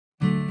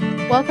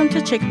Welcome to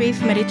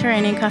Chickpeas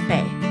Mediterranean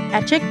Cafe.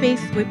 At Chickpeas,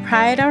 we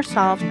pride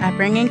ourselves at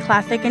bringing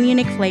classic and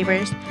unique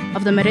flavors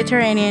of the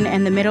Mediterranean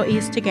and the Middle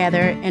East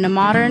together in a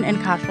modern and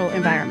casual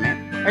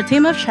environment. Our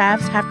team of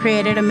chefs have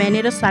created a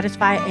menu to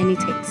satisfy any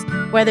taste.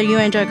 Whether you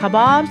enjoy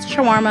kebabs,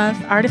 shawarmas,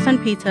 artisan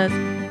pizzas,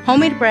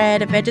 homemade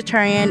bread,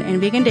 vegetarian, and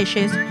vegan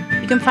dishes,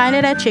 you can find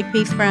it at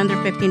Chickpeas for under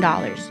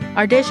 $15.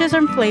 Our dishes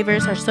and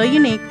flavors are so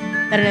unique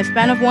that in a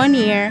span of 1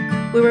 year,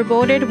 we were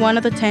voted one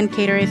of the 10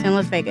 caterers in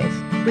Las Vegas.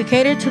 We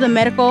cater to the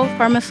medical,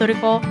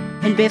 pharmaceutical,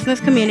 and business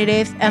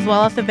communities as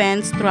well as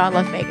events throughout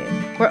Las Vegas.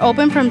 We're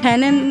open from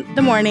 10 in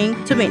the morning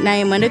to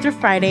midnight Monday through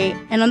Friday,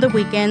 and on the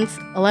weekends,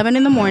 11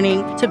 in the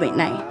morning to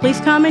midnight. Please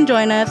come and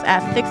join us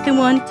at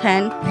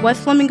 6110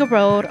 West Flamingo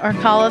Road or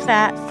call us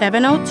at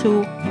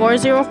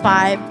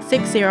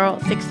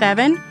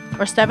 702-405-6067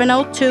 or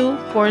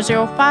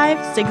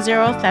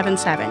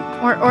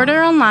 702-405-6077 or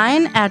order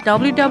online at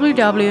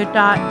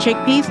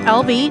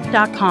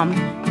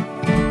www.chickpeaslv.com.